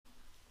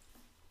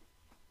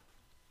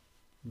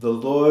The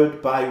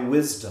Lord by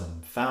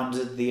wisdom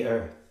founded the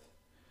earth.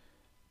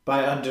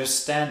 By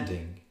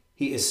understanding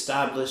he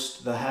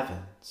established the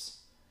heavens.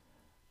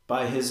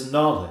 By his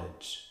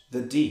knowledge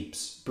the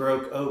deeps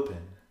broke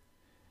open,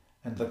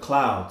 and the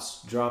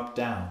clouds dropped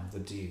down the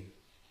dew.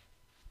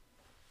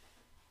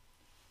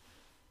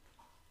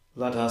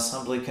 Let us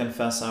humbly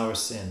confess our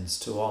sins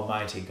to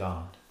Almighty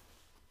God.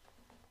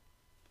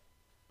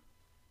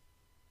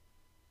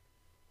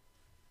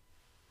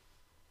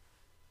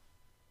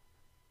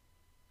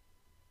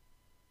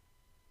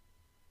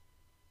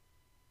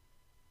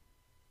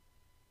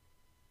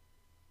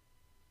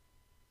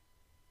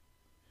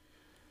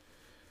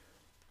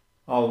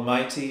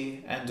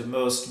 Almighty and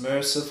most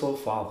merciful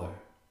Father,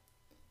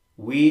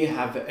 we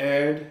have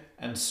erred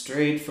and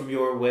strayed from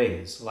your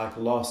ways like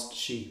lost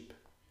sheep.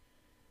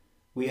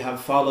 We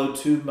have followed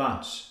too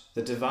much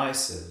the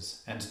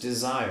devices and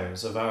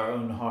desires of our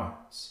own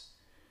hearts.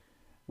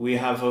 We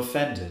have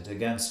offended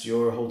against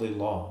your holy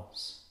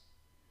laws.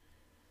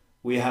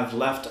 We have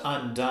left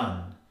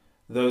undone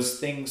those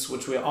things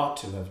which we ought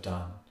to have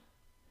done,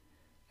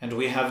 and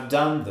we have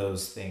done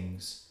those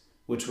things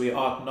which we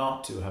ought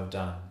not to have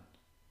done.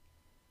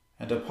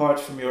 And apart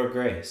from your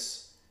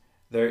grace,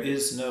 there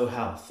is no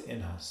health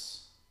in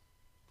us.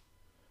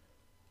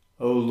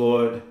 O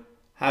Lord,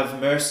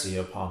 have mercy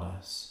upon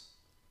us.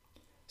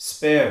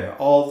 Spare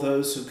all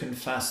those who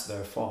confess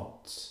their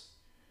faults.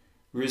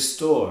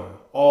 Restore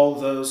all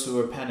those who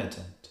are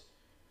penitent,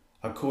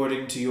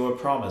 according to your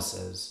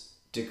promises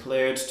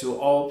declared to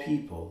all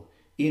people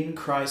in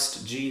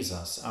Christ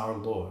Jesus our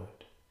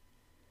Lord.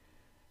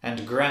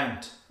 And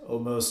grant, O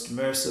most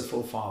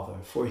merciful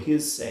Father, for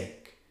his sake,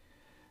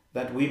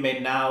 that we may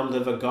now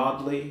live a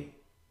godly,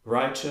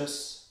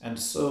 righteous, and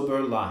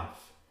sober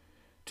life,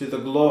 to the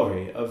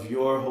glory of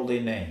your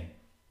holy name.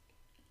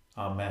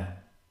 Amen.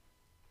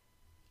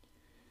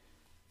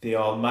 The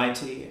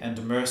Almighty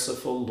and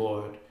merciful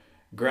Lord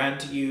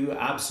grant you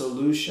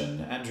absolution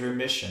and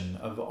remission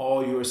of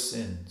all your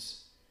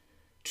sins,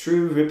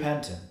 true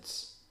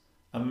repentance,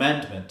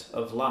 amendment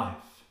of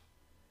life,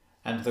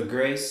 and the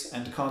grace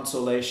and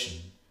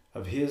consolation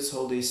of his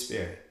Holy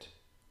Spirit.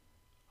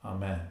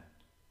 Amen.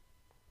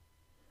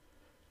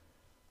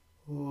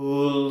 O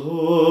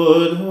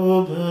Lord,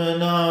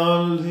 open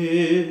our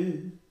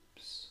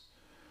lips,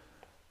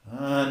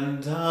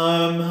 and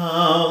our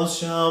mouths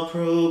shall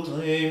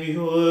proclaim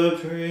your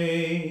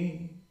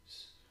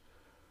praise.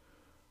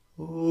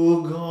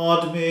 O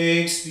God,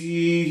 make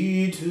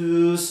speed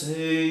to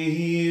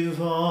save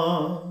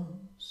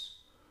us.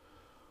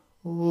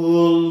 O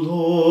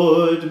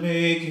Lord,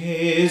 make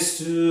haste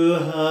to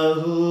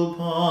help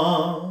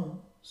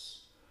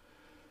us.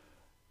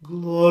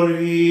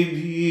 Glory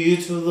be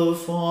to the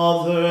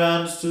Father,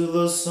 and to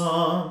the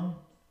Son,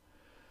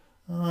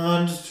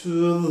 and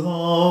to the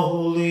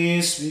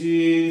Holy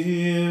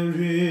Spirit,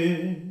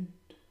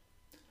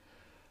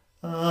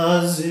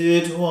 as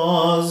it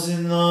was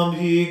in the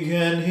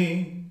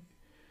beginning,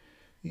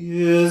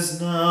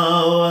 is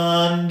now,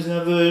 and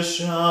ever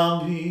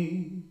shall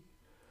be,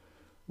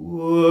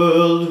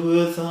 world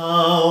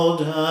without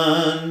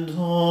end.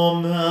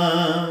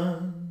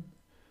 Amen.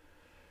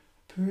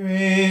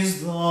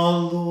 Praise the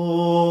Lord.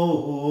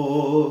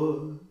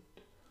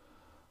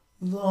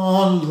 The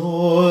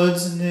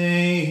Lord's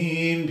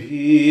name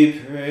be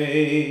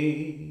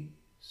praised.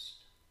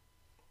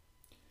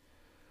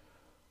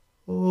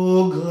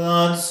 O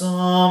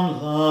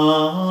gladsome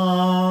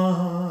light,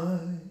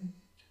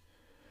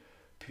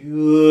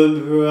 pure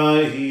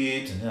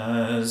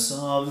brightness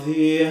of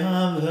the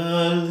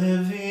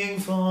ever-living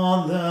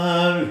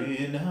Father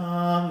in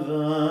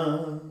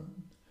heaven,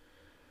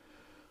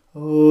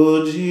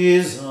 O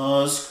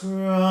Jesus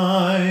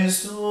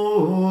Christ,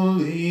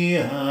 holy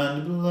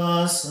and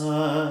blessed,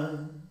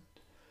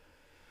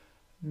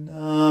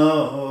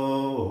 now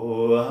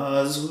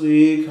as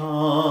we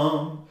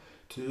come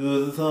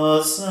to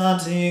the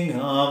setting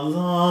of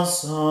the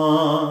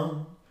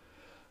sun,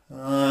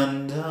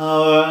 and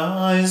our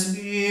eyes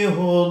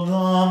behold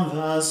the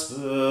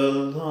vesper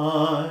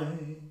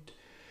light,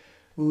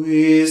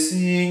 we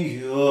sing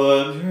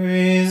your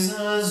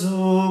praises,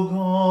 O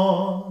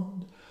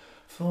God,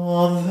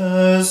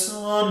 Father,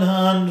 Son,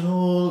 and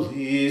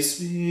Holy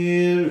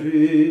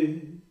Spirit.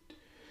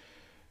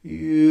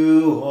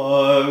 You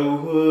are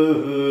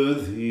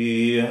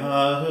worthy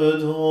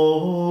at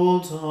all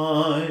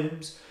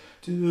times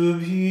to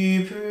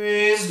be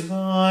praised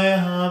by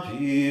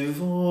happy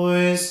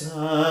voices,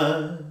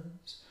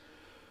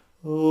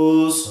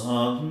 O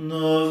Son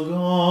of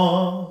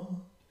God,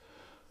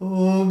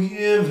 O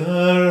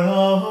Giver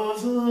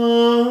of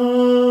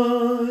life,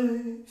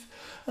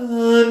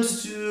 and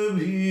to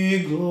be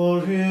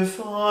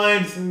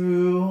glorified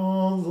through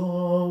all the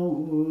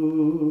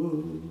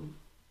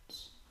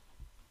worlds.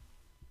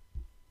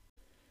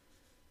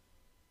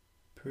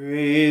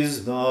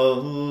 Praise the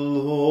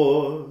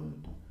Lord.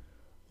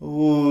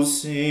 O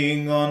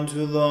sing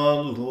unto the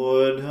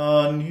Lord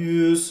a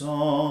new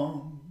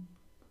song.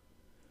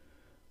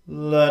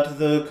 Let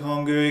the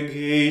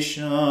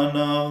congregation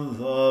of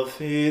the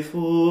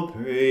faithful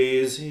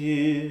praise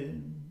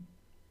him.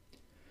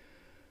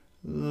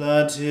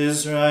 Let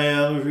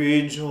Israel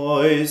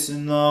rejoice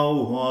in the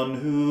one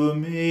who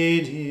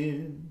made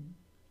him,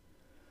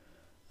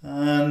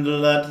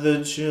 and let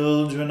the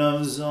children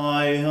of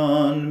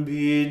Zion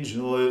be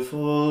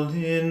joyful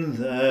in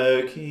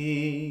their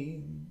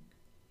King.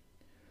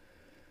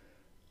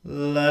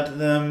 Let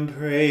them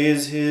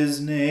praise his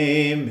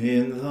name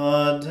in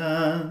the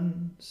dance.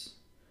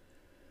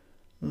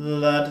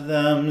 Let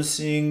them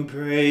sing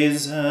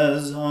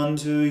praises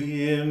unto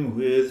him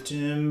with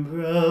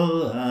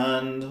timbrel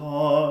and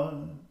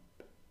harp.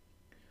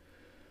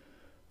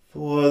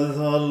 For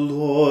the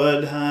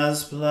Lord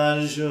has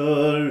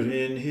pleasure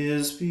in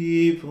his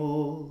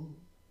people,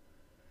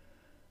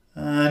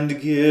 and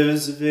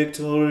gives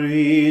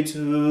victory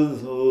to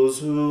those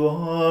who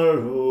are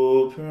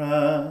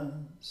oppressed.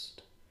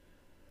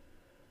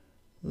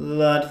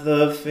 Let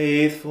the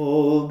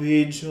faithful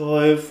be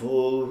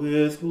joyful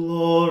with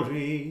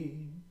glory.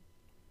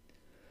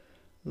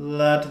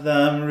 Let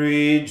them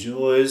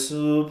rejoice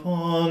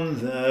upon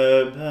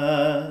their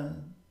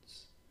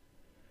beds.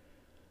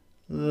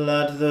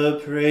 Let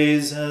the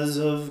praises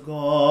of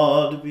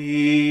God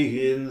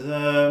be in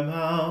their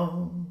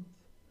mouth,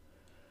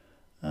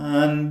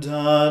 and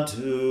a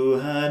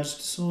two-edged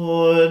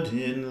sword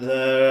in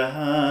their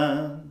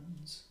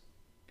hands,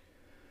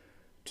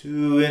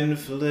 to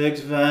inflict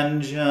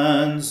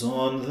vengeance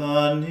on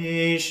the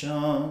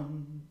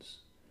nations,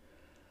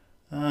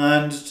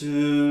 and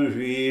to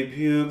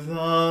rebuke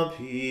the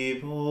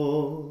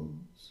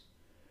peoples,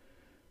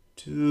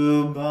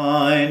 to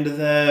bind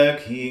their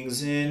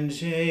kings in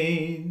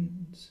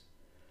chains,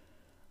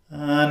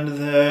 and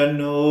their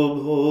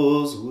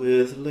nobles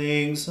with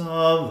links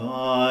of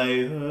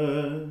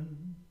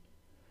iron,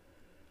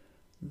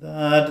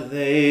 that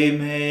they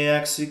may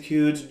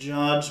execute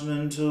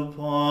judgment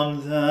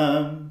upon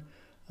them,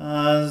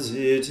 as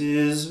it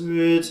is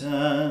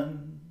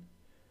written,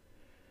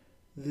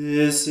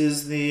 This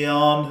is the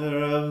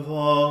honor of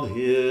all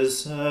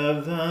his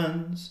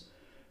servants.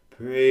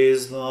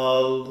 Praise the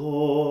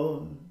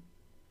Lord.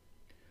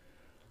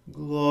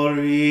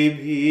 Glory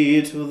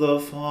be to the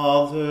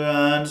Father,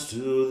 and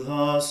to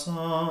the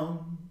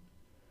Son,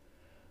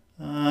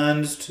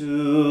 and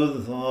to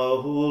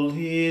the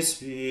Holy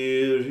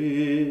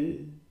Spirit,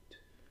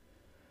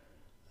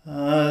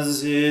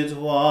 as it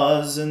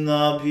was in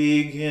the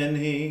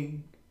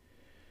beginning,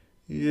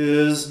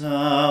 is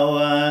now,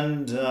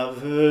 and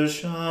ever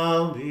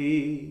shall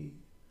be,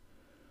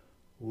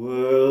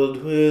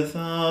 world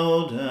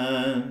without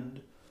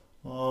end.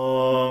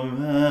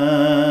 Amen.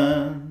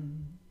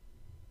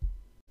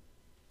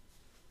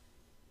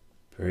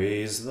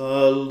 Praise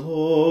the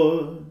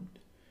Lord.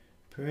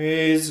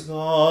 Praise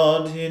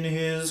God in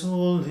his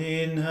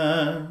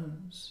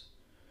holiness.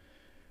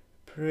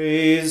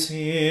 Praise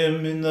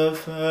him in the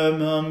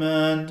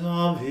firmament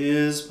of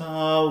his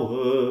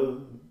power.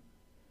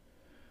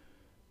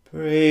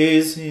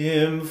 Praise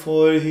him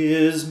for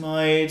his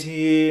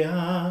mighty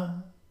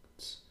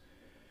acts.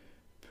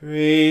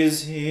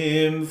 Praise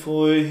him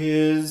for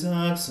his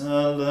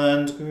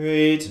excellent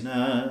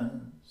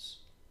greatness.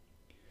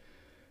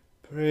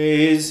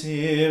 Praise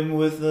him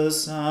with the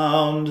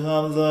sound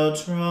of the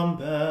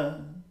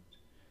trumpet.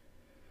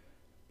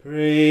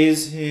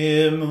 Praise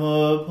him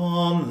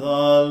upon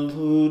the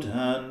lute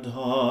and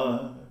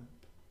harp.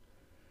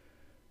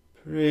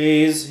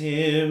 Praise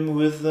him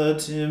with the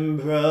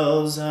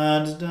timbrels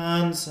and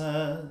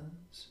dances.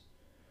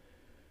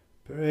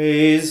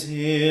 Praise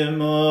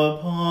him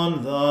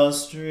upon the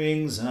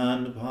strings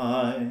and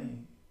pipe.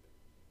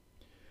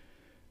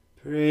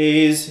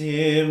 Praise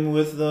him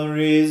with the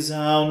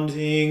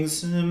resounding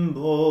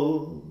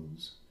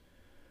cymbals.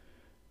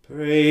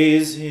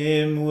 Praise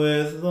him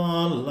with the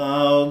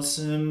loud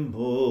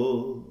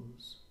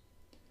cymbals.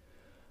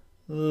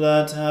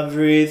 Let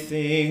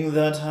everything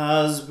that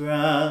has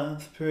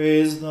breath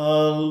praise the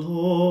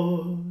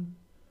Lord.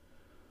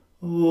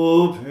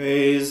 O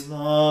praise the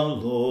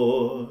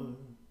Lord.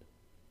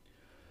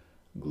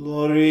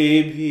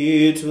 Glory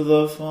be to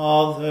the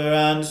Father,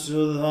 and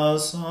to the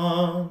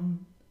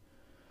Son,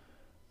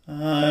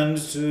 and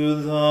to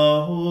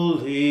the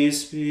Holy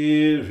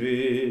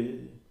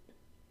Spirit,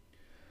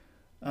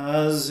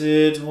 as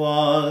it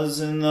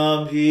was in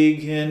the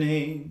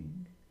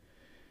beginning,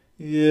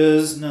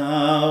 is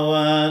now,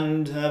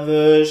 and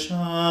ever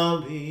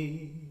shall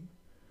be,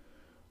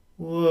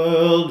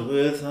 world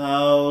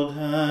without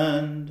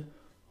end.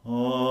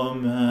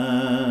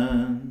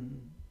 Amen.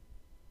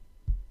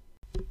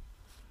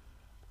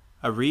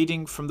 A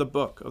reading from the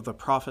book of the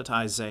prophet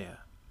Isaiah.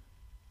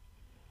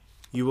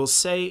 You will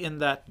say in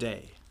that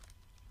day,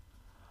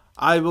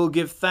 I will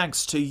give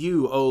thanks to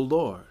you, O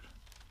Lord,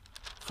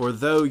 for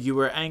though you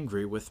were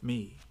angry with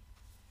me,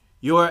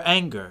 your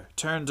anger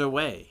turned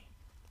away,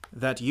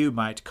 that you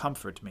might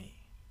comfort me.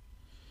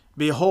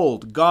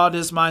 Behold, God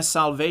is my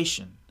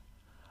salvation.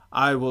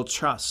 I will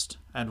trust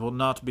and will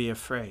not be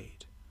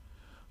afraid.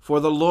 For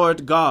the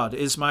Lord God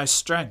is my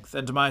strength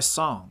and my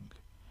song,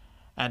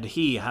 and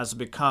he has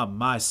become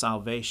my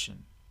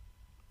salvation.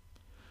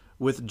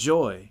 With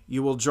joy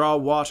you will draw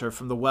water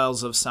from the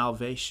wells of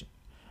salvation.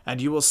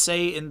 And you will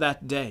say in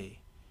that day,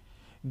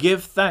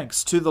 Give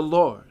thanks to the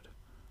Lord,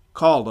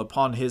 call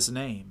upon his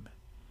name,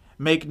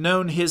 make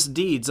known his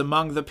deeds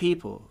among the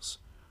peoples,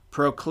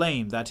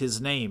 proclaim that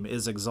his name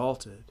is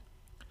exalted.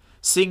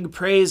 Sing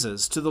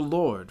praises to the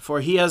Lord,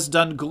 for he has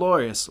done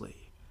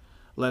gloriously.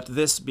 Let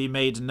this be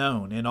made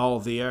known in all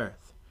the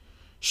earth.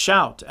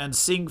 Shout and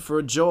sing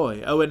for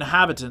joy, O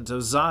inhabitant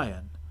of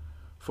Zion,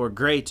 for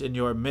great in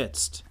your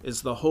midst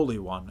is the Holy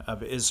One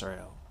of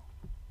Israel.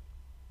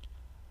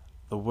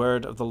 The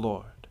word of the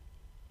Lord.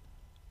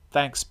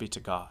 Thanks be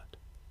to God.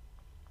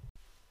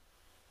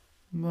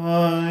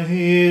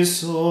 My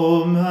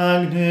soul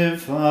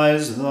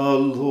magnifies the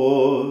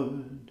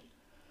Lord,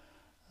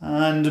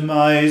 and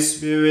my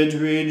spirit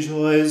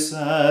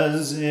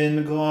rejoices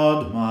in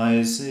God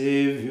my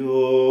Saviour.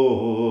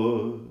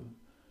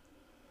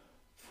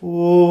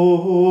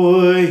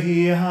 For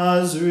he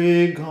has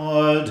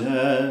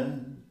regarded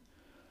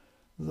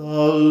the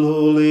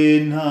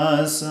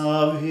lowliness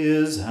of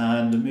his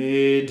handmaiden.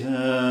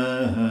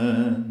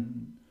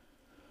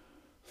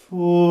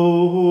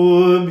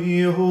 For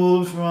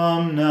behold,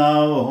 from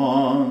now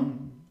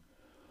on,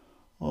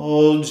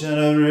 all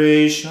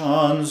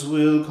generations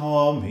will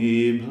call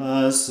me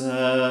blessed.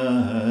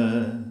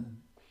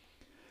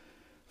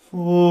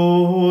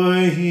 For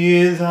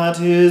he that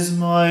is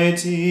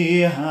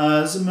mighty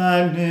has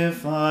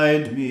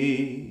magnified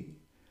me,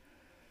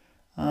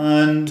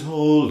 and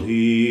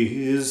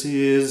holy is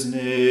his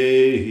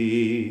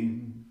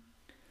name.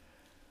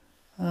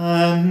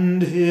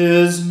 And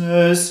his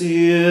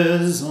mercy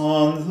is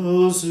on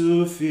those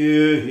who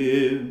fear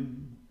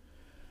him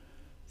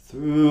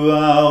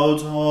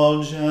throughout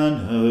all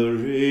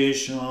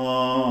generations.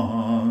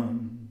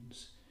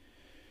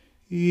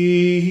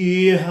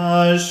 He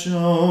has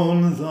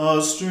shown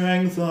the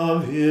strength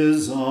of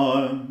his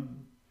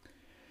arm.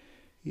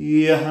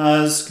 He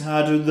has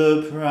scattered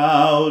the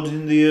proud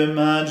in the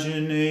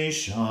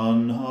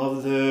imagination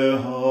of their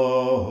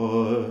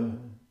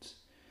hearts.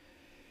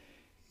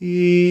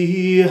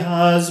 He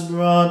has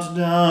brought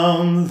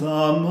down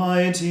the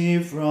mighty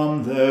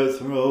from their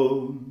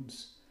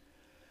thrones,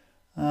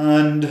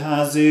 and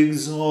has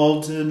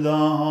exalted the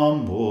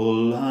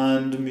humble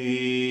and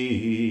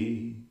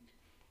meek.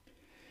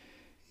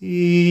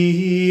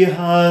 He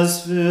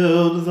has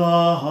filled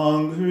the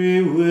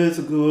hungry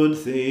with good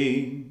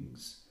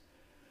things,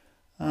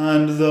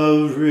 and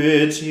the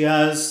rich he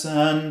has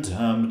sent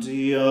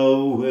empty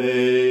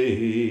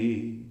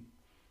away.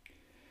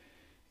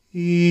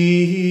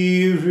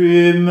 He,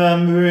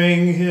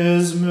 remembering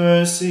his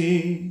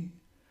mercy,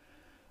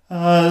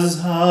 has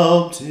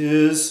helped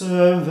his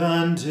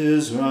servant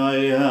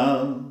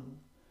Israel,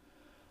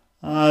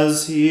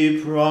 as he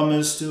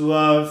promised to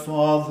our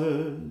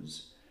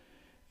fathers,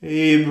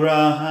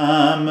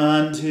 Abraham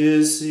and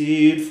his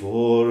seed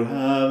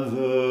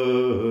forever.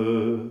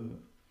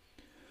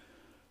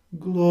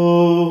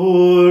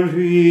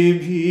 Glory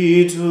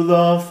be to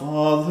the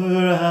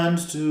Father, and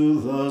to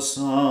the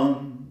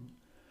Son,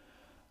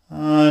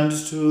 and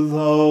to the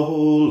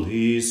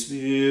Holy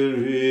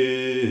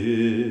Spirit,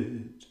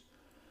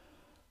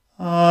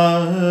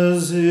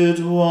 as it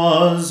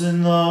was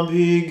in the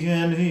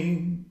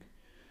beginning,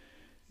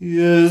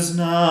 is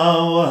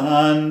now,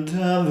 and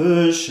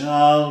ever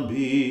shall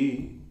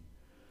be,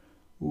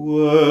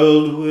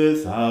 world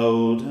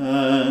without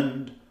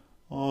end.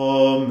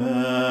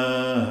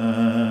 Amen.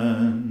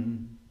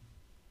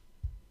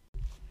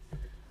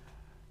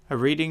 A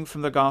reading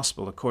from the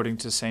Gospel according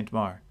to St.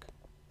 Mark.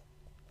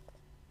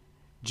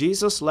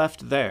 Jesus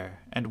left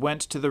there and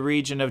went to the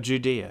region of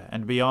Judea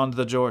and beyond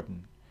the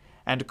Jordan,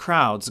 and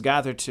crowds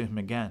gathered to him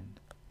again.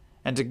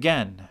 And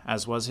again,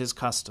 as was his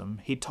custom,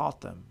 he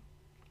taught them.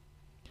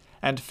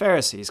 And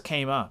Pharisees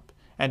came up,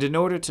 and in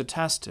order to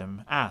test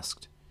him,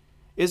 asked,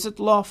 Is it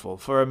lawful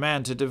for a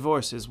man to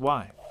divorce his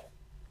wife?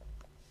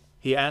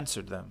 He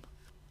answered them,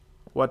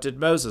 What did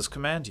Moses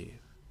command you?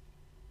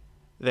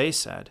 They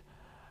said,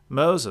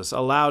 Moses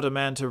allowed a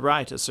man to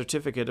write a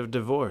certificate of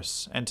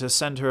divorce and to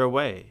send her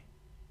away.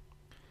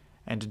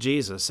 And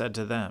Jesus said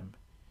to them,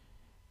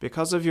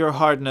 Because of your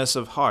hardness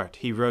of heart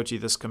he wrote you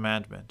this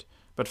commandment,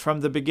 but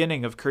from the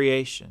beginning of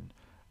creation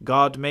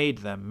God made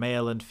them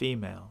male and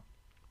female.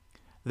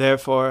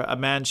 Therefore a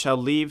man shall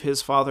leave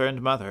his father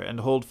and mother and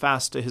hold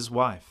fast to his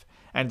wife,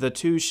 and the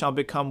two shall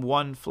become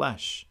one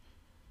flesh.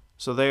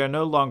 So they are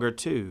no longer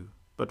two,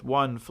 but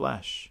one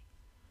flesh.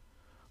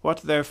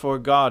 What therefore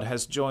God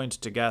has joined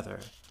together,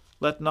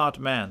 let not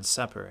man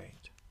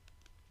separate.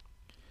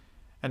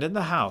 And in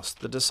the house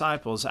the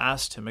disciples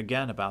asked him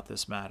again about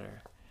this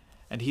matter.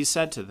 And he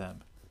said to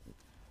them,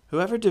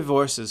 Whoever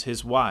divorces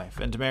his wife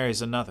and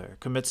marries another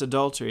commits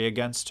adultery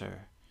against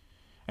her.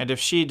 And if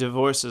she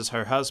divorces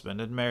her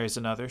husband and marries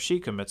another, she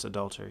commits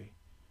adultery.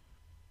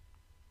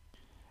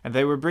 And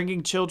they were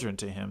bringing children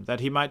to him, that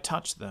he might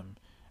touch them,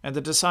 and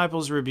the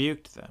disciples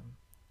rebuked them.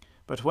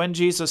 But when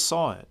Jesus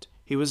saw it,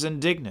 he was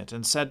indignant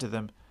and said to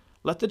them,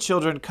 Let the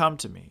children come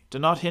to me, do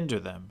not hinder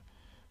them,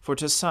 for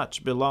to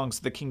such belongs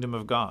the kingdom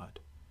of God.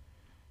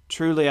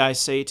 Truly I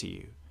say to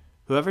you,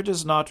 Whoever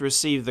does not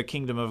receive the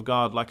kingdom of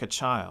God like a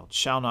child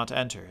shall not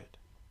enter it.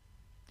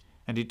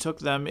 And he took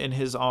them in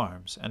his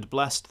arms and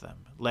blessed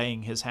them,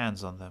 laying his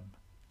hands on them.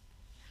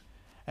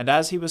 And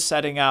as he was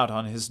setting out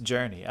on his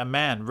journey, a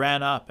man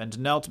ran up and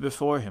knelt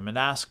before him and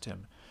asked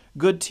him,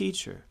 "Good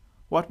teacher,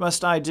 what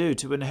must I do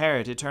to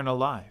inherit eternal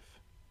life?"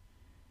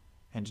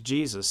 And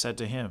Jesus said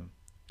to him,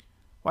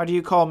 "Why do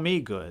you call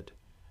me good?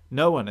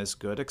 No one is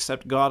good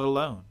except God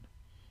alone.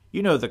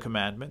 You know the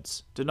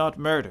commandments: do not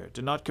murder,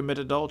 do not commit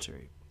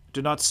adultery,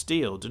 do not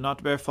steal, do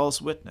not bear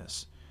false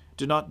witness,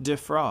 do not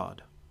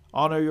defraud,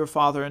 honor your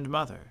father and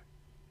mother."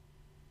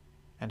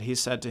 And he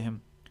said to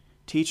him,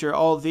 "Teacher,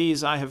 all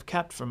these I have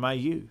kept from my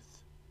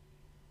youth."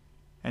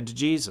 And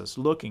Jesus,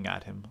 looking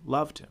at him,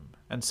 loved him,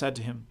 and said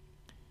to him,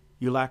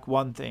 "You lack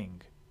one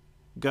thing.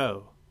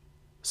 Go,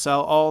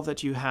 sell all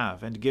that you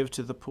have and give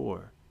to the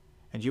poor,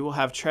 and you will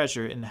have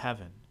treasure in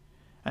heaven,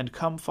 and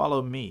come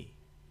follow me."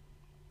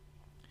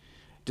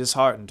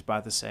 Disheartened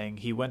by the saying,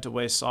 he went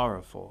away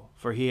sorrowful,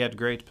 for he had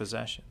great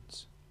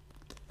possessions.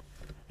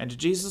 And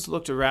Jesus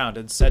looked around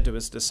and said to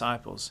his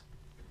disciples,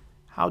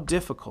 "How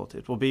difficult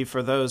it will be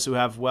for those who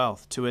have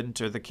wealth to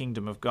enter the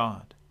kingdom of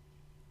God."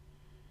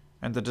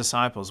 And the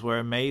disciples were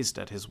amazed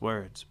at his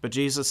words. But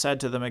Jesus said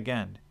to them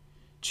again,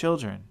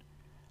 "Children,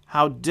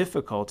 how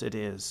difficult it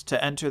is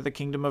to enter the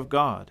kingdom of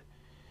God!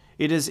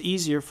 It is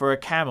easier for a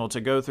camel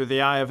to go through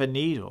the eye of a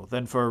needle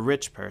than for a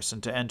rich person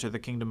to enter the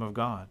kingdom of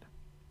God."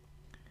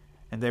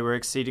 And they were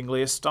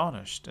exceedingly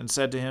astonished, and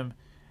said to him,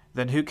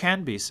 "Then who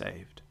can be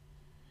saved?"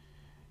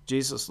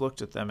 Jesus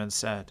looked at them and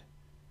said,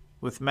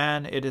 "With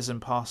man it is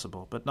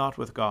impossible, but not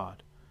with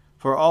God,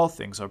 for all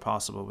things are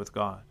possible with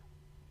God."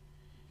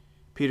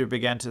 Peter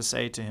began to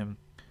say to him,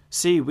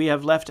 "See, we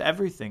have left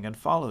everything and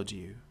followed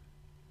you."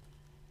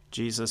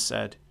 Jesus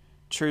said,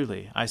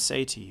 "Truly, I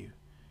say to you,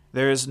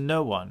 there is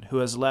no one who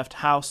has left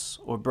house,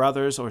 or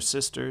brothers, or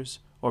sisters,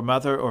 or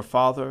mother, or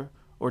father,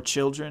 or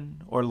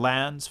children, or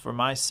lands for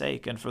my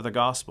sake and for the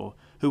gospel,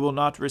 who will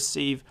not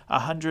receive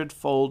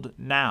 100-fold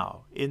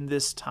now, in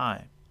this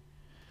time,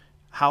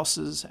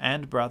 houses,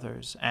 and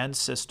brothers, and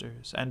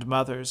sisters, and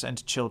mothers,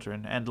 and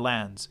children, and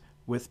lands,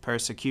 with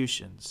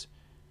persecutions,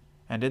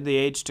 and in the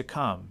age to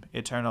come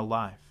eternal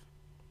life.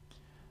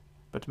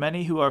 But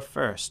many who are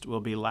first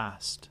will be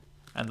last,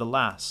 and the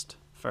last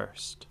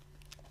first."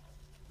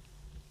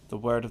 The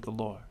word of the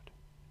Lord.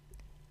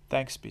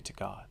 Thanks be to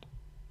God.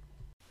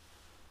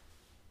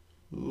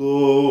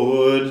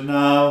 Lord,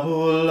 now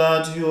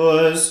let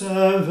your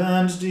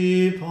servant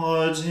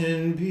depart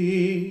in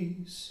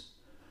peace,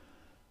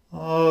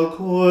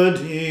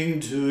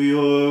 according to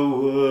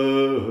your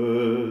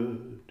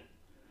word.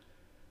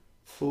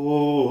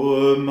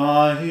 For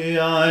my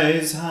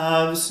eyes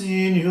have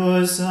seen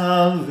your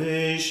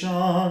salvation,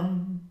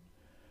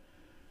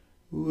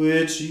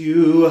 which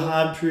you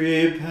have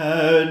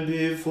prepared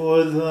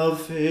before the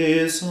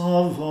face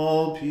of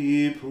all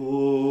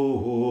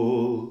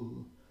people,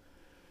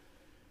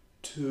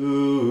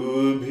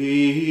 to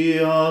be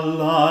a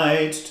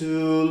light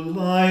to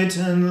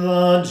lighten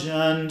the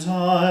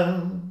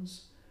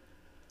Gentiles,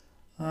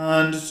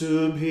 and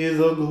to be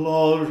the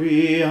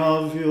glory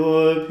of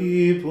your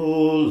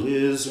people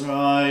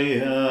Israel.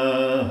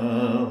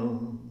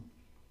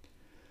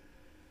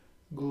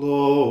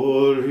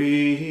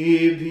 Glory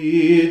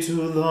be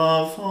to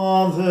the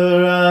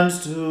Father and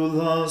to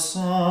the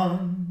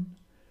Son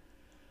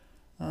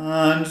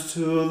and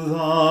to the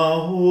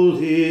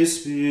Holy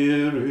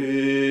Spirit,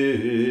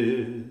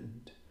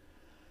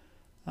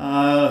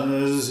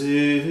 as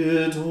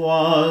it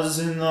was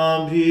in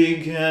the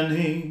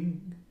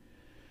beginning,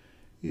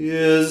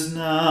 is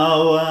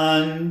now,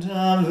 and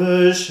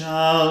ever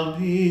shall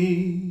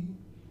be,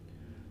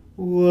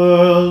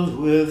 world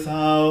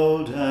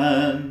without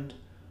end.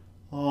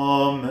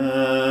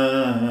 Amen.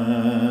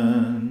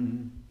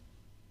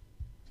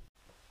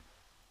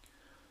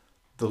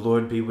 The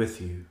Lord be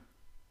with you.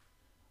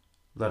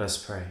 Let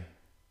us pray.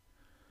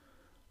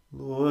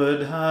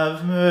 Lord,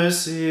 have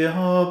mercy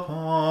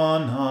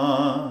upon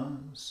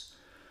us.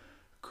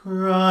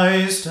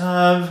 Christ,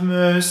 have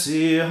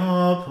mercy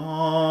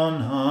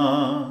upon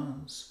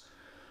us.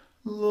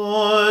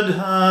 Lord,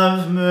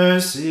 have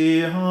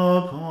mercy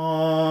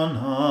upon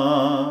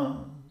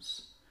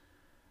us.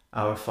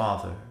 Our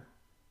Father,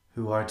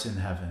 who art in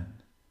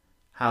heaven,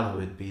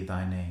 hallowed be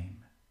thy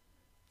name.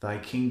 Thy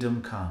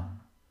kingdom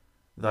come,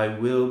 thy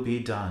will be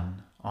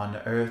done, on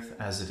earth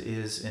as it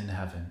is in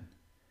heaven.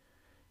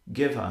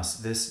 Give us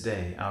this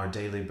day our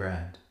daily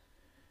bread,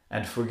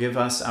 and forgive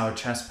us our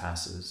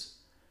trespasses,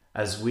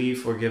 as we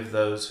forgive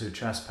those who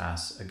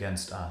trespass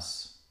against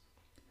us.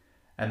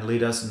 And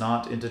lead us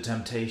not into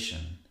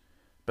temptation,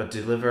 but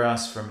deliver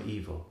us from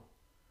evil.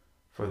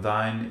 For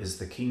thine is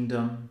the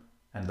kingdom,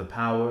 and the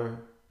power,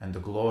 and the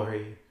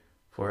glory,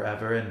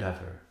 forever and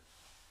ever.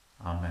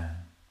 Amen.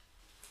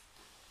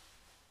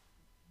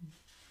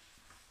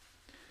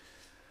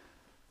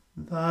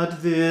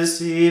 That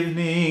this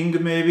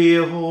evening may be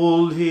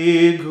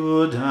wholly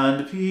good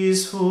and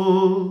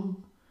peaceful,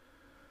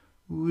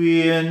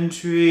 we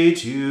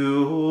entreat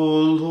you,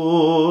 O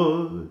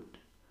Lord.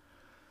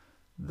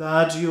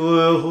 that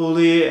your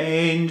holy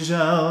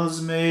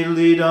angels may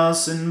lead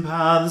us in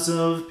paths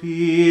of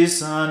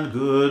peace and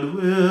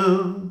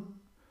goodwill.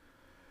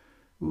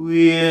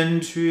 We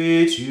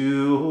entreat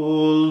you,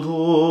 O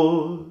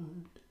Lord,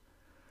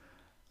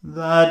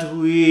 that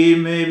we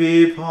may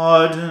be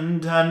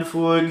pardoned and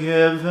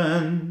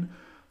forgiven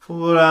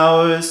for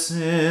our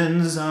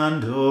sins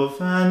and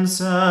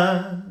offenses.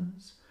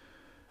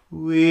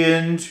 We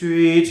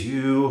entreat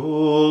you,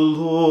 O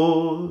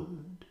Lord,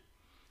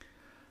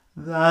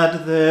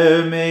 that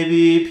there may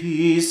be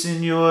peace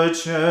in your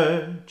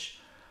church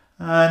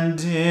and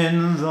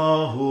in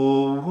the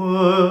whole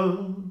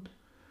world.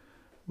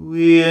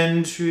 We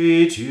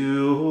entreat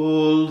you,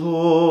 O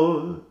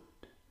Lord,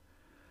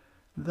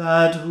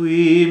 that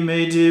we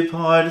may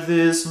depart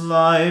this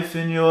life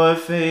in your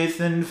faith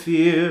and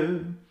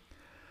fear,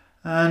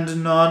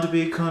 and not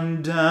be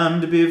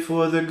condemned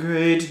before the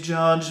great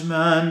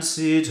judgment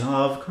seat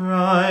of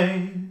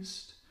Christ.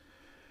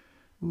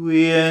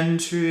 We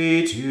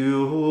entreat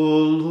you, O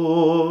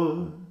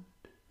Lord,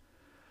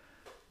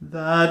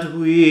 that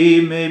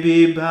we may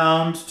be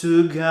bound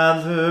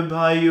together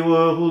by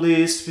your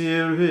Holy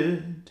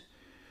Spirit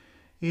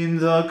in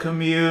the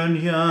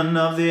communion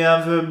of the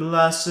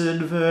ever-blessed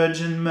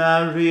Virgin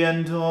Mary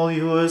and all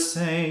your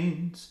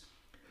saints,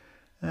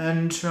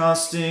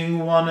 entrusting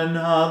one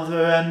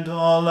another and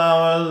all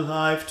our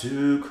life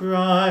to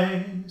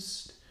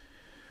Christ.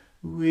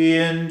 We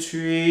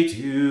entreat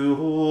you,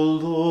 O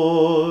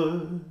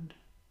Lord.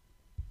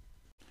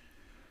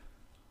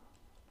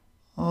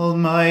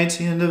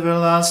 Almighty and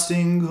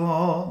everlasting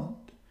God,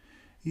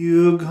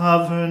 you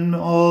govern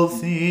all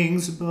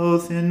things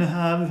both in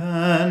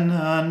heaven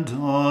and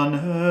on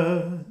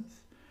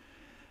earth.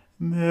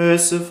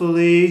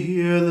 Mercifully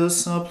hear the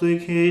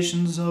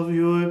supplications of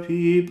your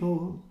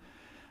people,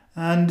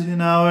 and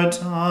in our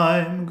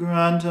time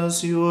grant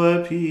us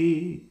your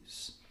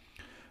peace.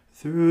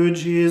 Through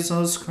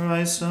Jesus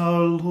Christ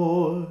our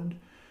Lord,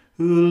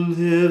 who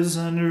lives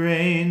and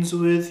reigns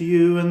with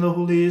you in the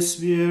Holy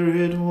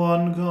Spirit,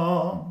 one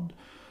God,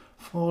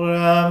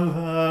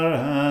 forever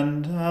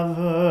and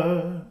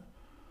ever.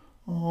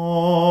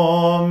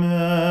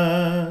 Amen.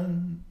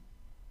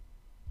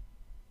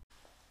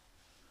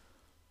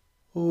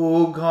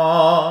 O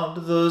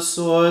God, the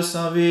source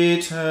of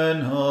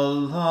eternal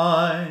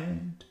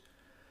light,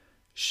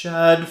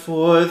 shed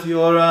forth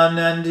your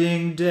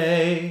unending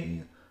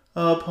day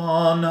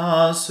upon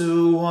us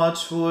who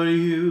watch for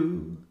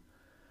you,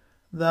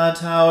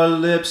 that our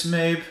lips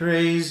may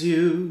praise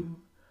you,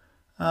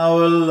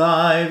 our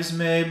lives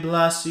may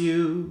bless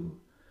you,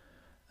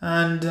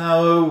 and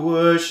our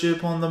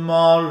worship on the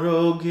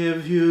morrow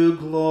give you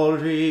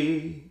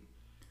glory.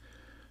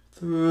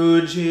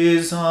 Through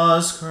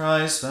Jesus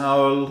Christ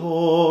our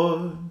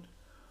Lord.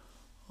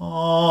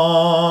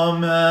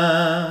 Amen.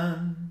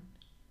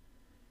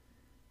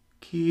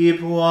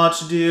 Keep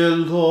watch, dear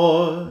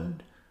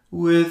Lord,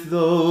 with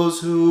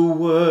those who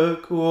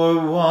work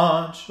or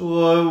watch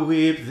or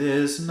weep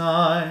this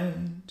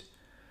night,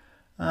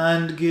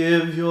 and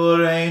give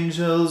your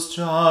angels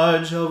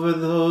charge over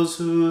those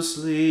who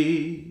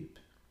sleep.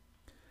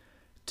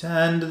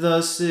 Tend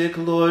the sick,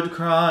 Lord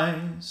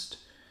Christ,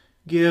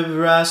 give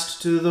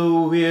rest to the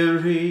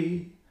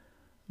weary,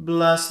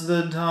 bless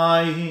the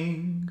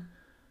dying,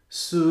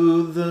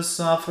 soothe the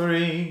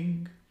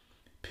suffering,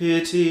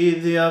 pity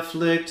the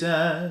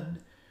afflicted,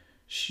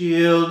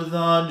 shield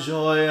the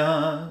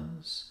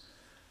joyous,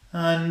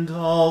 and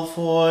all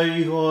for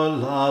your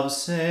love's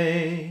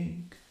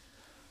sake.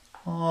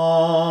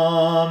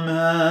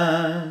 Amen.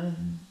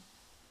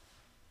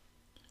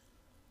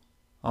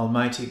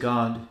 Almighty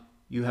God,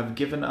 you have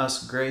given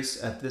us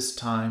grace at this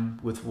time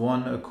with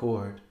one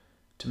accord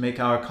to make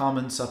our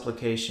common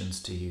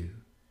supplications to you,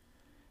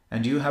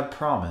 and you have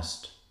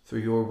promised,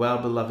 through your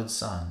well-beloved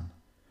Son,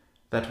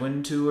 that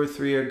when 2 or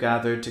 3 are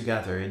gathered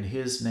together in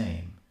his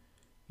name,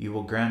 you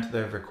will grant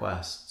their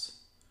requests.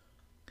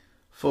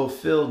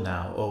 Fulfill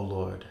now, O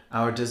Lord,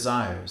 our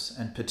desires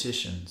and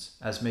petitions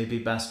as may be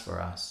best for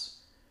us,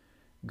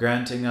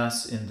 granting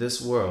us in this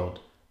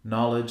world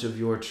knowledge of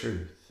your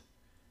truth,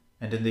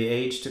 and in the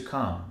age to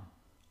come,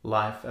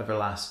 life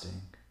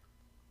everlasting.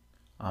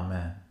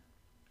 Amen.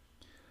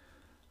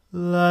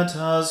 Let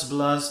us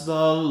bless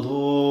the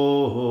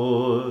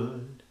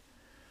Lord.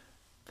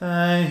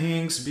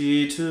 Thanks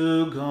be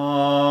to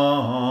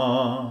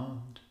God.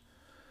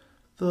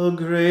 The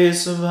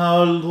grace of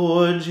our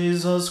Lord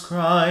Jesus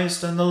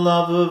Christ, and the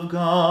love of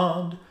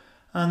God,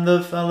 and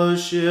the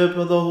fellowship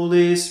of the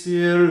Holy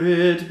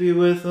Spirit be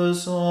with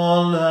us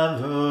all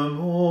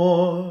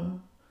evermore.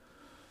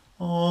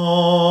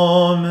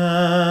 Amen.